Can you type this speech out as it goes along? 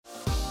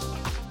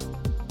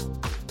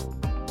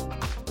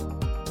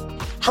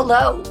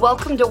Hello,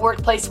 welcome to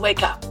Workplace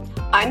Wake Up.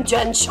 I'm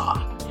Jen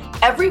Shaw.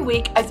 Every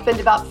week, I spend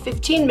about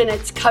 15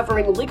 minutes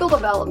covering legal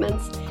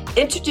developments,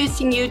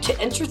 introducing you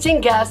to interesting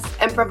guests,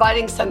 and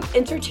providing some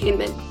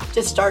entertainment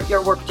to start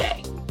your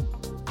workday.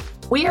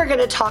 We are going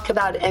to talk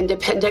about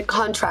independent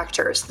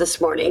contractors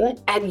this morning,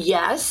 and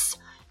yes,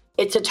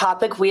 it's a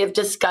topic we have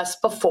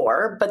discussed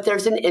before, but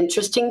there's an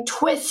interesting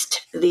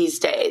twist these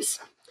days.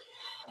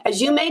 As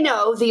you may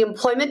know, the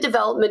Employment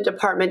Development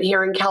Department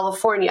here in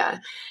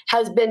California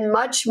has been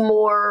much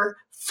more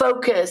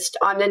focused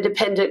on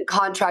independent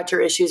contractor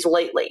issues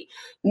lately.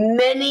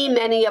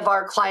 Many of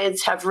our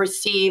clients have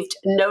received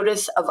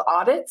notice of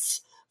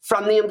audits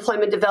from the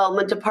Employment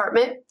Development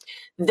Department.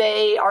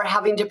 They are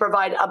having to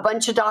provide a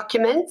bunch of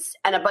documents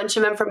and a bunch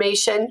of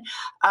information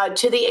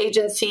to the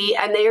agency,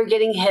 and they are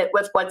getting hit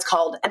with what's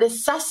called an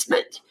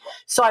assessment.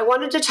 So I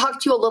wanted to talk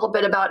to you a little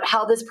bit about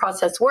how this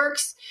process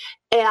works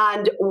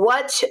and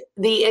what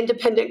the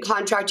independent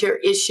contractor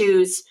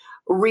issues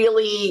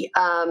really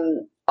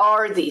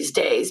are these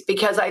days,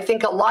 because I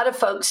think a lot of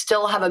folks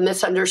still have a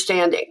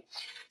misunderstanding.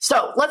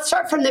 So let's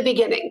start from the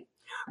beginning.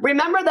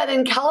 Remember that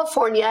in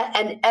California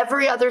and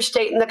every other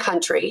state in the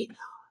country,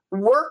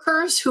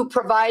 workers who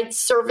provide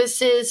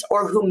services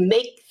or who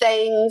make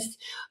things,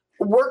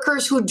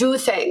 workers who do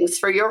things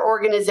for your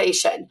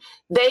organization,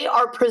 they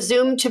are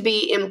presumed to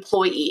be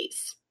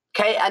employees.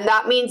 Okay, and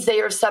that means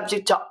they are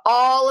subject to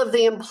all of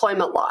the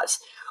employment laws.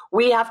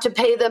 We have to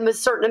pay them a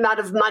certain amount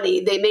of money.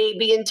 They may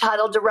be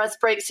entitled to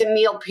rest breaks and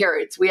meal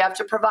periods. We have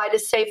to provide a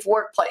safe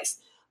workplace,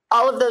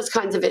 all of those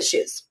kinds of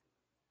issues.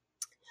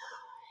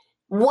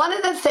 One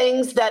of the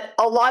things that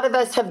a lot of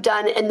us have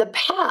done in the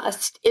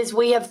past is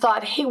we have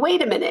thought, hey,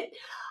 wait a minute,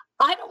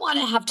 I don't want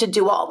to have to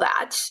do all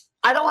that.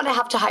 I don't want to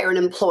have to hire an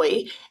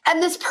employee.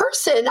 And this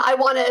person I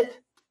want to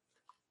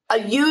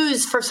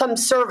use for some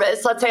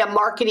service, let's say a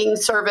marketing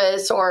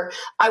service, or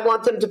I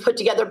want them to put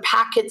together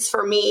packets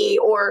for me,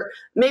 or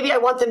maybe I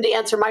want them to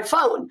answer my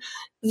phone.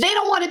 They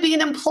don't want to be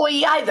an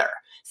employee either.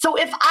 So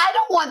if I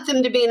don't want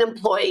them to be an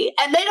employee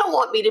and they don't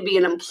want me to be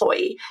an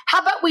employee,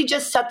 how about we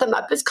just set them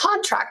up as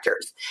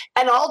contractors,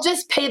 and I'll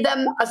just pay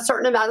them a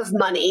certain amount of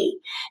money,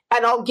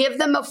 and I'll give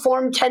them a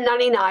Form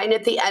 1099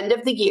 at the end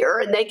of the year,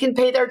 and they can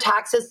pay their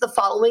taxes the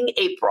following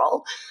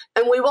April,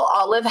 and we will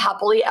all live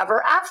happily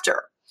ever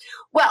after.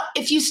 Well,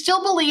 if you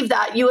still believe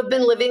that, you have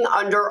been living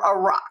under a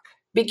rock,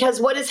 because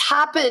what has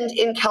happened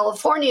in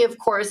California, of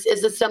course,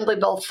 is Assembly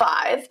Bill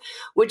 5,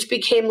 which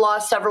became law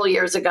several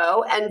years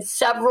ago, and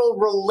several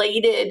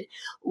related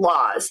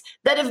laws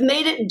that have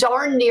made it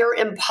darn near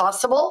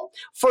impossible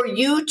for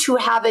you to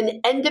have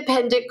an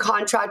independent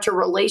contractor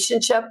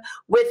relationship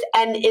with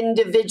an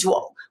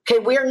individual. Okay,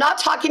 we are not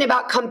talking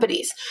about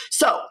companies.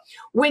 So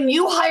when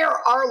you hire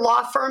our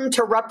law firm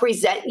to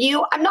represent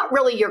you, I'm not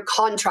really your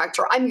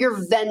contractor, I'm your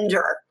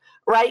vendor.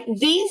 Right?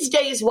 These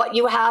days, what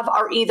you have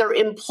are either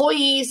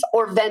employees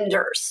or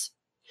vendors.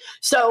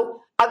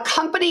 So a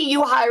company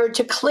you hire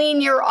to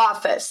clean your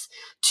office,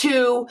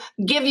 to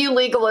give you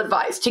legal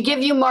advice, to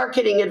give you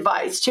marketing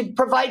advice, to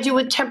provide you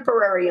with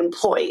temporary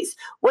employees,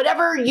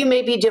 whatever you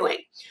may be doing.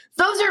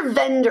 Those are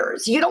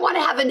vendors. You don't want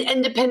to have an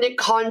independent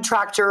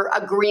contractor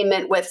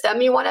agreement with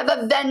them. You want to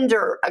have a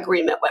vendor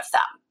agreement with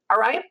them. All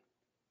right?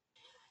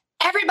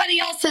 Everybody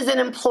else is an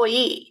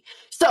employee.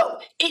 So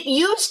it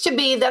used to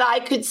be that I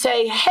could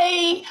say,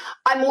 hey,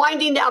 I'm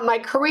winding down my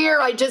career.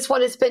 I just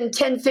want to spend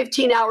 10,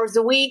 15 hours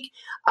a week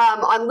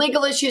on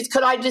legal issues.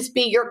 Could I just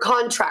be your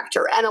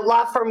contractor? And a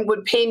law firm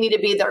would pay me to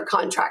be their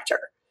contractor.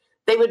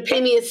 They would pay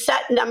me a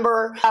set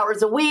number of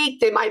hours a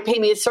week. They might pay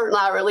me a certain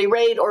hourly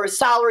rate or a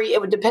salary.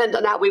 It would depend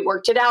on how we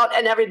worked it out,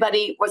 and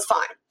everybody was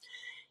fine.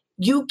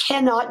 You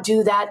cannot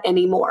do that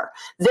anymore.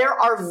 There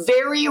are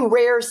very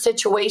rare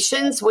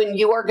situations when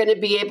you are going to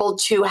be able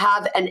to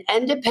have an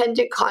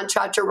independent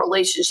contractor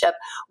relationship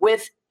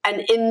with an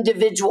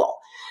individual.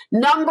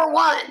 Number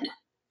one,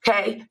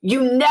 okay,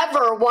 you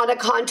never want to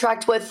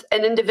contract with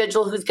an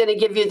individual who's going to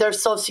give you their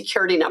social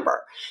security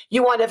number.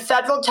 You want a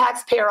federal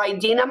taxpayer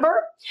ID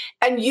number,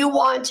 and you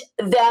want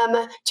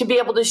them to be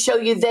able to show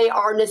you they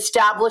are an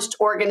established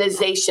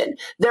organization.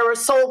 They're a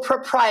sole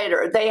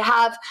proprietor. They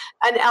have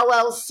an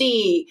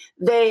LLC.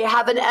 They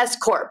have an S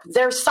Corp.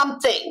 They're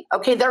something,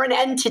 okay? They're an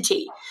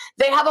entity.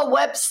 They have a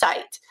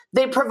website.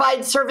 They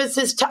provide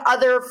services to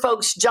other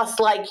folks just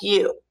like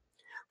you.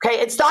 Okay,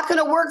 it's not going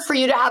to work for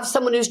you to have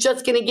someone who's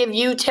just going to give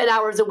you 10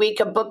 hours a week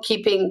of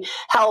bookkeeping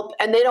help,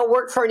 and they don't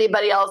work for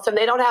anybody else, and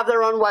they don't have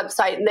their own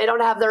website, and they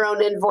don't have their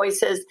own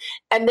invoices,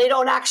 and they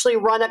don't actually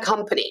run a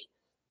company.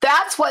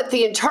 That's what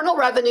the Internal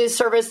Revenue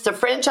Service, the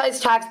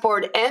Franchise Tax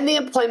Board, and the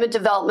Employment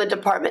Development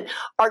Department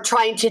are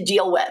trying to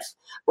deal with,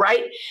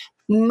 right?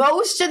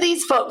 Most of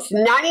these folks,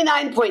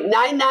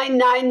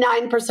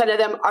 99.9999% of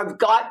them, have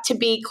got to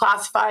be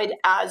classified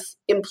as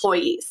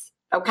employees,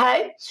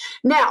 okay?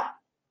 Now,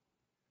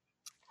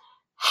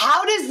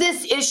 how does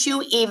this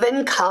issue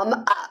even come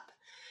up?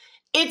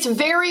 It's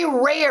very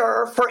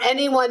rare for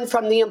anyone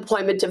from the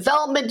Employment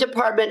Development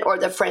Department or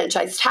the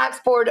Franchise Tax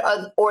Board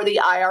or the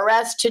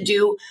IRS to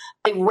do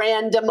a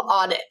random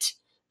audit.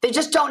 They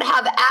just don't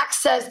have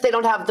access. They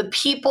don't have the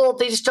people.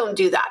 They just don't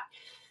do that.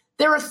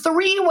 There are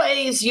 3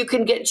 ways you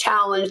can get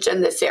challenged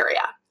in this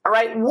area. All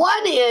right.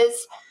 One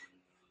is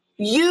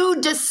you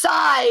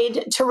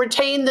decide to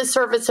retain the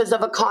services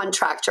of a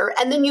contractor,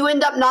 and then you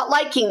end up not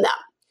liking them.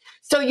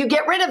 So you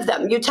get rid of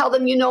them. You tell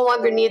them you no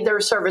longer need their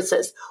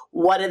services.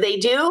 What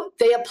do?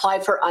 They apply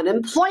for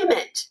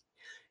unemployment.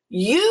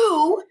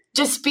 You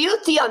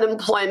dispute the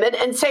unemployment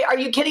and say, are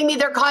you kidding me?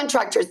 They're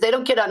contractors. They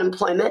don't get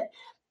unemployment.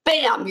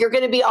 Bam, you're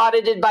going to be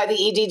audited by the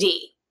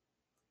EDD.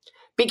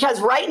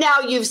 Because right now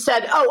you've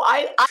said, oh,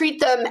 I treat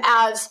them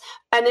as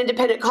an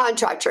independent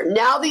contractor.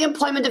 Now the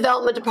Employment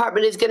Development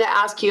Department is going to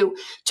ask you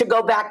to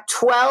go back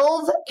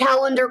 12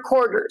 calendar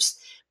quarters,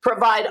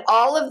 provide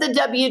all of the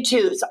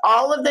W-2s,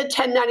 all of the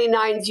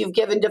 1099s you've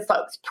given to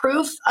folks,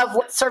 proof of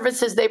what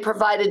services they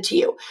provided to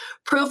you,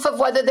 proof of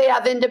whether they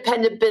have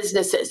independent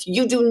businesses.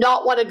 You do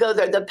not want to go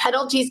there. The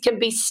penalties can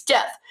be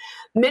stiff.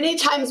 Many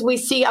times we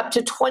see up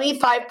to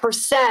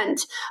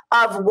 25%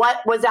 of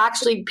what was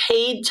actually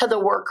paid to the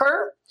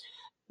worker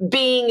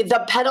being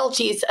the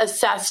penalties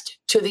assessed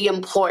to the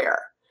employer.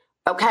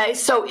 Okay,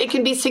 so it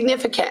can be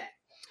significant.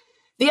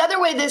 The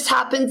other way this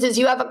happens is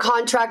you have a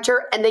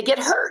contractor and they get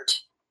hurt.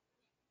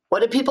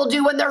 What do people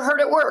do when they're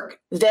hurt at work?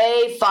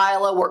 They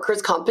file a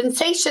workers'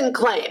 compensation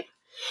claim.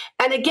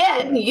 And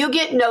again, you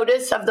get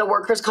notice of the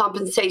workers'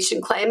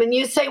 compensation claim and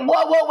you say,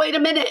 whoa, wait a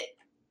minute.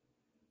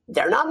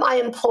 They're not my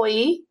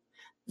employee.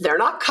 They're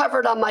not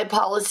covered on my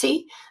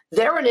policy.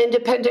 They're an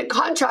independent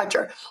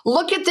contractor.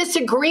 Look at this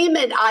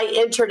agreement I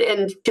entered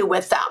into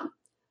with them.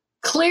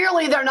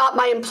 Clearly, they're not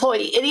my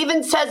employee. It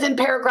even says in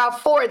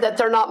paragraph 4 that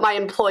they're not my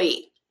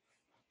employee.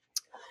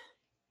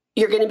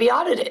 You're going to be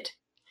audited.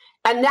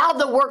 And now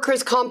the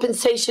Workers'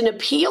 Compensation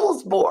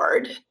Appeals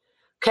Board,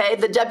 okay,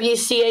 the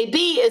WCAB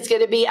is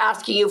going to be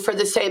asking you for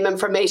the same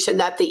information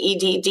that the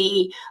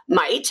EDD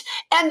might.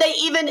 And they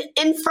even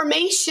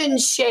information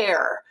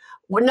share,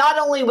 not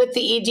only with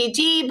the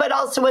EDD, but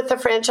also with the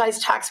Franchise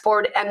Tax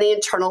Board and the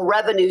Internal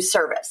Revenue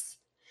Service.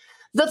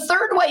 The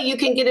third way you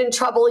can get in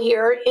trouble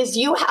here is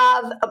you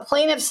have a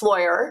plaintiff's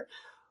lawyer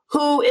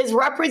who is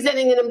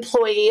representing an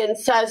employee and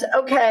says,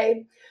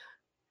 okay,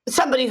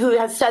 somebody who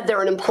has said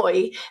they're an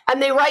employee,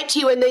 and they write to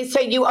you and they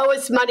say, you owe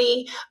us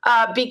money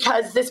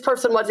because this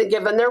person wasn't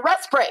given their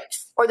rest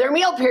breaks or their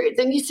meal periods.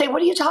 And you say,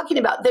 what are you talking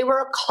about? They were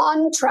a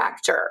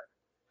contractor.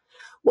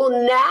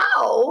 Well,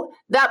 now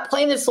that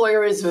plaintiff's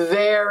lawyer is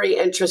very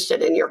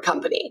interested in your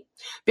company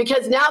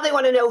because now they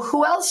want to know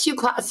who else you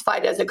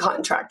classified as a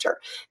contractor.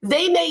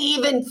 They may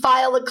even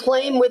file a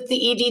claim with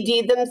the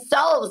EDD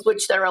themselves,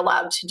 which they're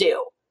allowed to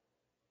do,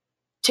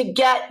 to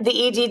get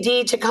the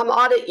EDD to come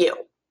audit you.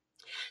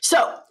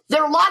 So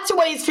there are lots of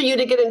ways for you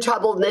to get in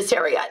trouble in this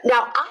area.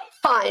 Now, I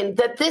find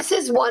that this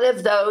is one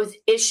of those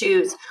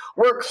issues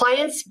where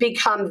clients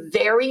become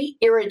very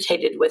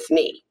irritated with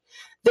me.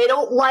 They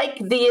don't like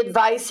the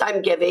advice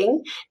I'm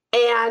giving,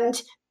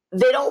 and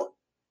they don't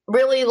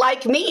really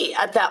like me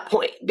at that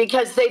point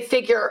because they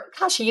figure,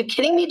 gosh, are you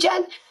kidding me,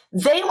 Jen?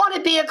 They want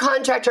to be a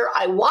contractor.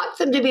 I want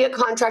them to be a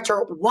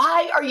contractor.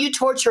 Why are you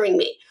torturing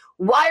me?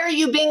 Why are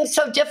you being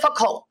so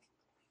difficult?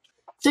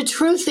 The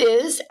truth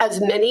is,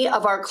 as many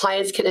of our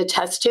clients can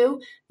attest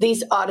to,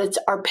 these audits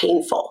are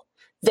painful.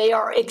 They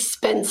are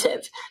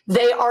expensive.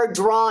 They are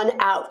drawn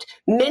out.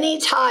 Many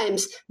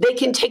times they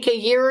can take a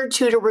year or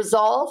 2 to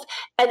resolve.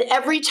 And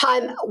every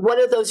time one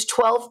of those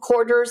 12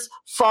 quarters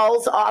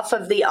falls off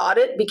of the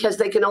audit because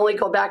they can only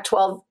go back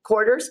 12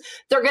 quarters,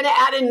 they're going to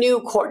add a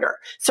new quarter.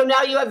 So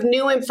now you have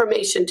new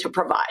information to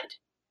provide.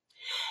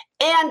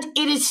 And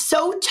it is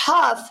so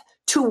tough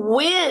to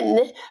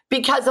win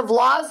because of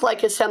laws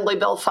like Assembly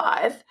Bill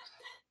 5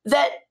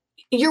 that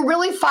you're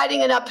really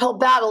fighting an uphill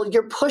battle.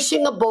 You're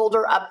pushing a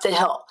boulder up the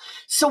hill.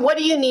 So what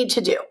do you need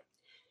to do?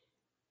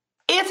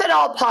 If at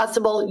all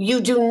possible,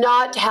 you do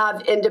not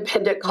have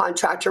independent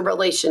contractor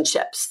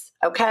relationships,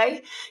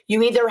 okay?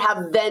 You either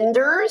have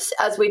vendors,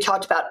 as we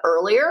talked about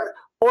earlier,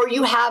 or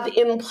you have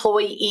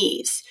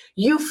employees.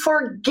 You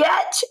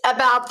forget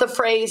about the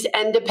phrase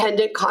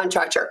independent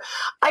contractor.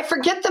 I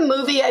forget the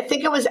movie. I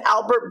think it was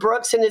Albert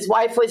Brooks and his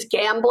wife was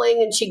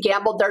gambling and she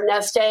gambled their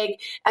nest egg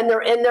and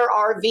they're in their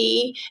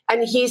RV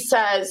and he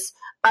says,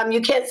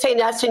 you can't say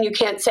nest and you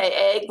can't say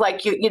egg.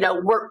 Like, you know,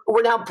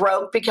 we're now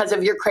broke because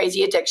of your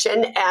crazy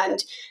addiction.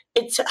 And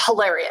it's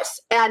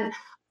hilarious. And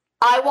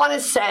I want to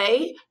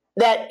say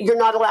that you're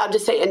not allowed to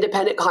say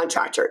independent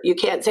contractor. You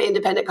can't say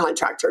independent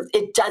contractor.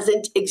 It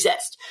doesn't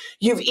exist.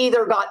 You've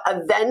either got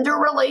a vendor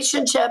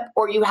relationship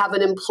or you have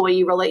an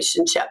employee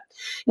relationship.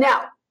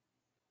 Now,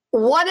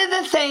 one of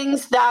the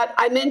things that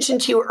I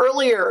mentioned to you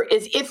earlier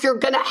is if you're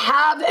going to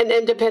have an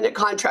independent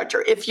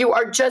contractor, if you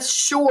are just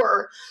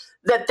sure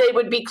that they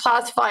would be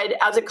classified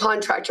as a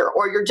contractor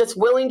or you're just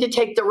willing to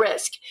take the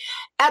risk,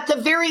 at the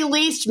very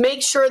least,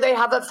 make sure they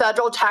have a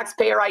federal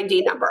taxpayer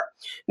ID number.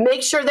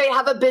 Make sure they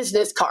have a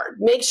business card.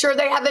 Make sure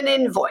they have an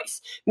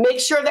invoice. Make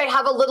sure they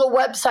have a little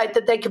website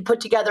that they can put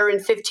together in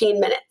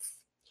 15 minutes.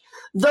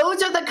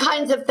 Those are the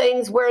kinds of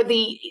things where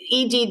the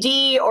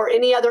EDD or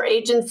any other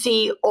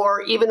agency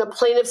or even a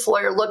plaintiff's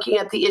lawyer looking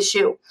at the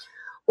issue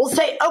will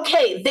say,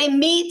 okay, they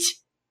meet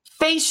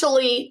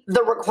facially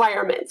the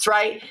requirements,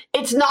 right?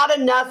 It's not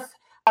enough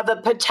of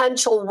a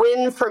potential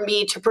win for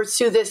me to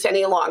pursue this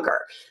any longer.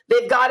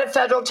 They've got a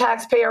federal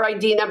taxpayer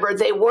ID number.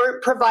 They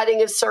weren't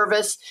providing a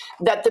service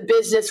that the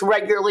business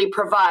regularly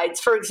provides.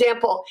 For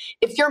example,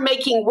 if you're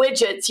making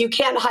widgets, you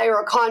can't hire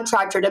a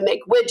contractor to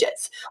make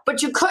widgets,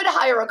 but you could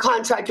hire a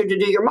contractor to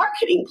do your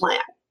marketing plan,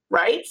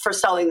 right, for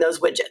selling those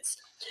widgets.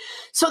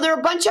 So there are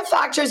a bunch of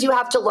factors you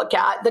have to look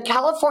at. The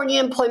California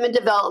Employment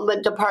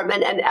Development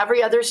Department and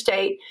every other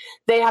state,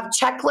 they have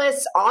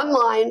checklists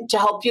online to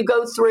help you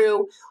go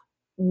through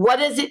what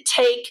does it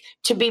take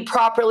to be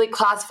properly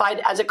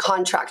classified as a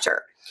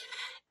contractor.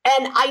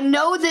 And I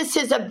know this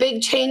is a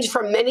big change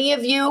for many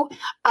of you.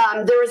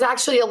 There is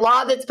actually a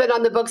law that's been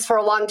on the books for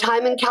a long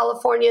time in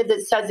California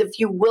that says if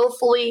you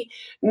willfully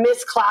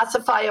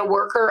misclassify a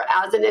worker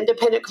as an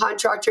independent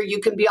contractor, you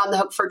can be on the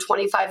hook for a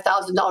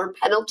 $25,000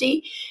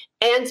 penalty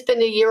and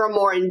spend a year or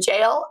more in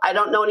jail. I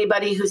don't know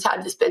anybody who's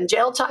had to spend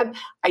jail time.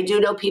 I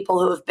do know people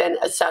who have been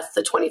assessed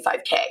the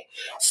 $25K.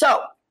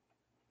 So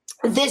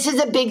this is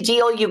a big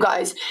deal, you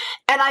guys.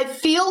 And I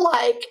feel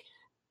like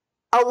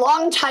a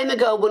long time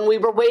ago when we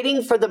were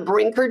waiting for the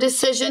Brinker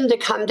decision to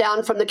come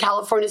down from the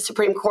California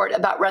Supreme Court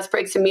about rest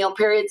breaks and meal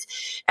periods,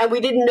 and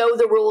we didn't know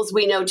the rules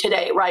we know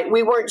today, right?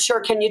 We weren't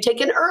sure, can you take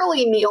an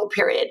early meal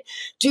period?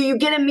 Do you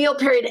get a meal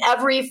period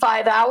every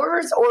 5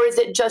 hours, or is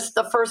it just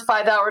the first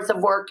 5 hours of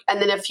work and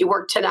then if you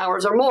work 10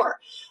 hours or more?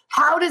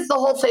 How does the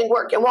whole thing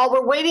work? And while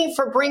we're waiting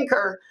for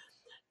Brinker,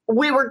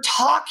 we were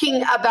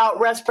talking about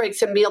rest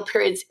breaks and meal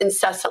periods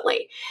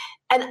incessantly.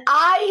 And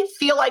I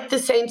feel like the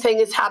same thing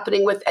is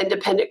happening with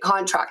independent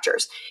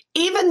contractors.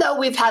 Even though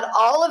we've had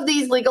all of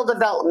these legal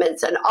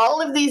developments and all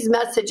of these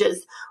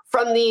messages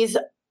from these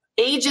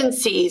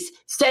agencies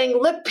saying,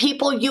 look,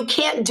 people, you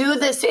can't do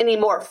this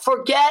anymore.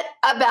 Forget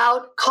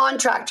about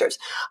contractors.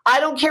 I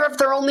don't care if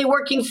they're only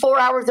working 4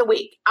 hours a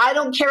week. I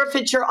don't care if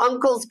it's your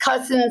uncle's,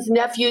 cousin's,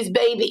 nephew's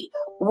baby,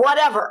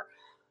 whatever.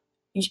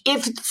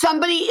 If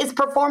somebody is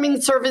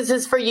performing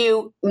services for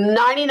you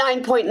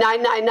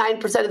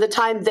 99.999% of the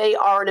time, they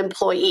are an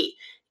employee.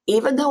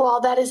 Even though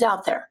all that is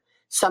out there,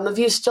 some of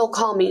you still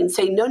call me and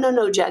say,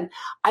 no, Jen,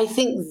 I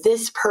think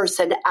this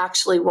person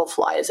actually will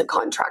fly as a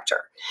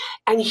contractor.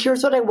 And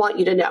here's what I want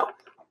you to know.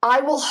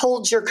 I will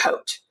hold your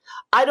coat.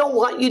 I don't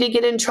want you to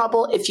get in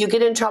trouble. If you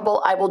get in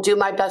trouble, I will do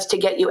my best to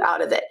get you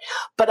out of it.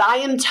 But I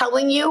am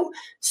telling you,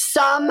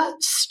 some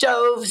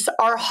stoves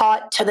are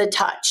hot to the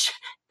touch,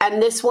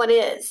 and this one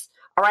is.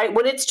 All right,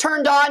 when it's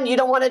turned on, you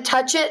don't want to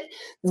touch it.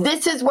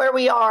 This is where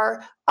we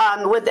are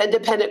with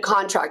independent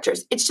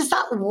contractors. It's just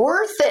not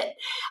worth it.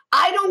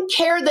 I don't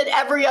care that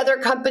every other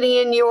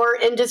company in your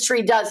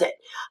industry does it.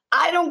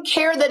 I don't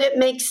care that it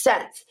makes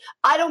sense.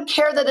 I don't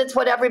care that it's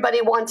what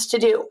everybody wants to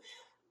do.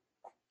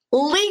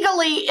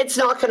 Legally, it's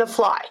not going to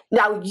fly.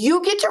 Now,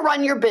 you get to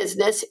run your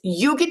business.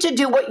 You get to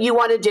do what you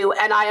want to do,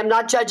 and I am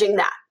not judging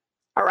that.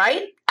 All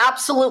right?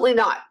 Absolutely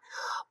not.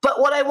 But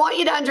what I want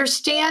you to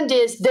understand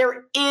is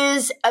there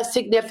is a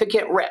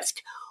significant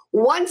risk.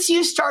 Once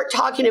you start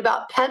talking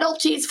about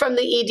penalties from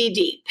the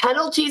EDD,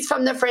 penalties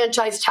from the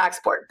Franchise Tax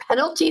Board,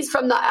 penalties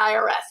from the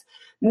IRS,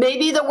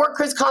 maybe the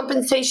Workers'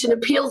 Compensation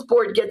Appeals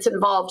Board gets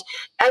involved,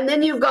 and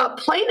then you've got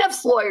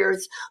plaintiffs'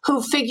 lawyers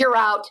who figure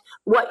out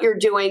what you're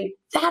doing,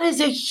 that is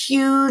a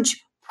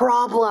huge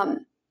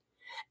problem.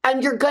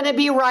 And you're going to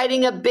be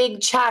writing a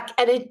big check,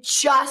 and it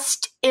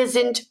just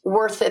isn't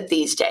worth it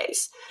these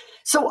days.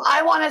 So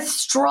I want to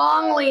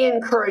strongly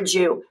encourage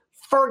you,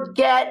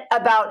 forget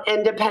about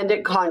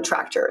independent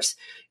contractors.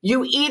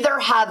 You either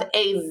have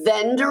a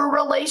vendor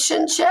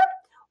relationship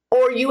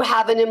or you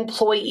have an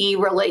employee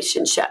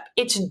relationship.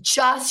 It's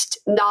just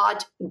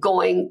not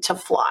going to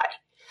fly.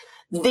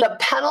 The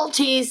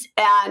penalties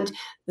and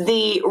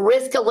the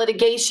risk of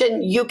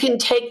litigation, you can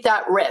take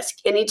that risk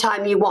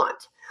anytime you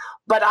want.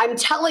 But I'm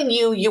telling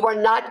you, you are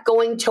not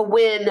going to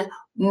win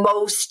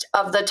most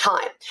of the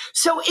time.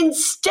 So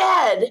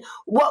instead,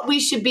 what we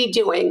should be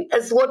doing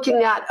is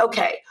looking at,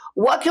 okay,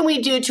 what can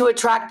we do to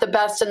attract the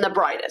best and the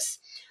brightest?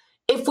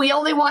 If we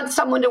only want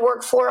someone to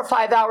work 4 or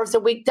 5 hours a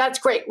week, that's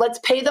great. Let's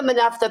pay them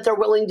enough that they're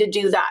willing to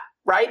do that,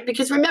 right?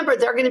 Because remember,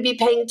 they're going to be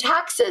paying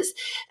taxes.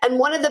 And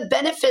one of the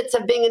benefits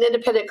of being an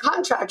independent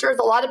contractor is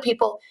a lot of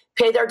people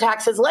pay their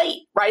taxes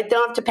late, right? They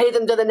don't have to pay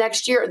them to the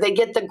next year. They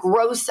get the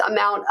gross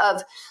amount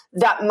of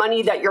that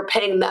money that you're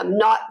paying them,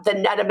 not the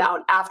net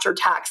amount after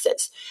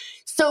taxes.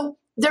 So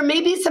there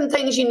may be some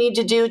things you need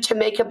to do to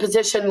make a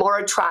position more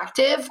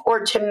attractive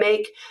or to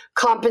make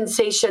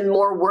compensation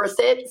more worth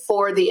it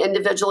for the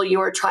individual you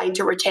are trying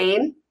to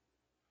retain.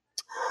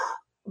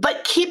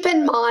 But keep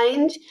in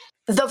mind,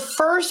 the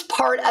first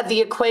part of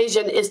the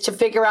equation is to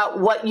figure out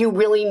what you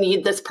really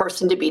need this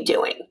person to be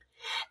doing.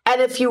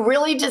 And if you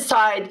really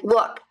decide,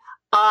 look,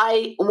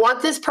 I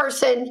want this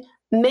person,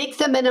 make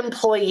them an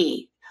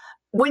employee.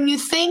 When you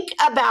think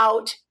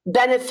about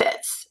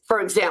benefits for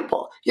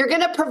example. You're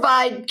going to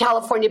provide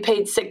California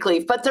paid sick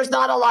leave, but there's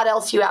not a lot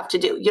else you have to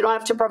do. You don't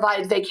have to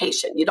provide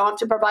vacation. You don't have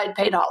to provide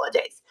paid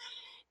holidays.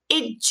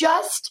 It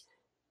just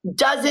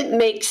doesn't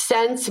make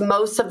sense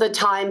most of the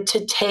time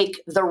to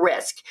take the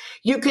risk.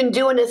 You can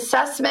do an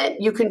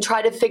assessment. You can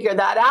try to figure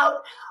that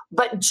out.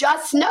 But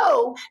just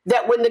know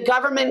that when the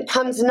government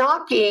comes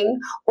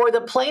knocking or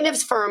the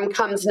plaintiff's firm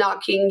comes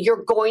knocking,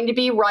 you're going to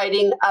be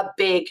writing a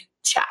big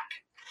check.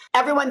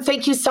 Everyone,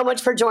 thank you so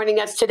much for joining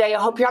us today. I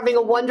hope you're having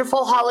a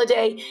wonderful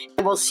holiday,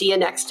 and we'll see you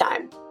next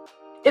time.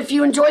 If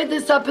you enjoyed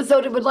this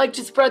episode and would like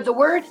to spread the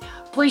word,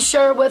 please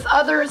share it with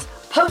others,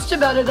 post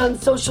about it on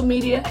social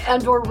media,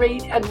 and/or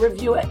rate and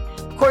review it.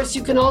 Of course,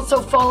 you can also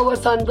follow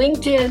us on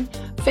LinkedIn,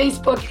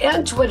 Facebook,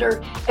 and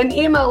Twitter, and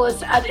email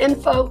us at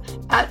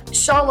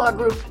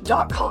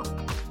info@shalawgroup.com.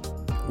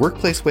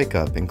 Workplace Wake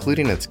Up,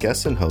 including its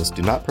guests and hosts,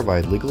 do not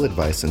provide legal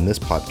advice in this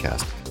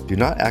podcast. Do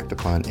not act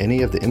upon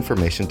any of the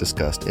information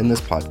discussed in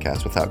this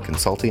podcast without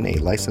consulting a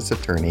licensed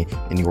attorney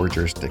in your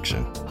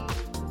jurisdiction.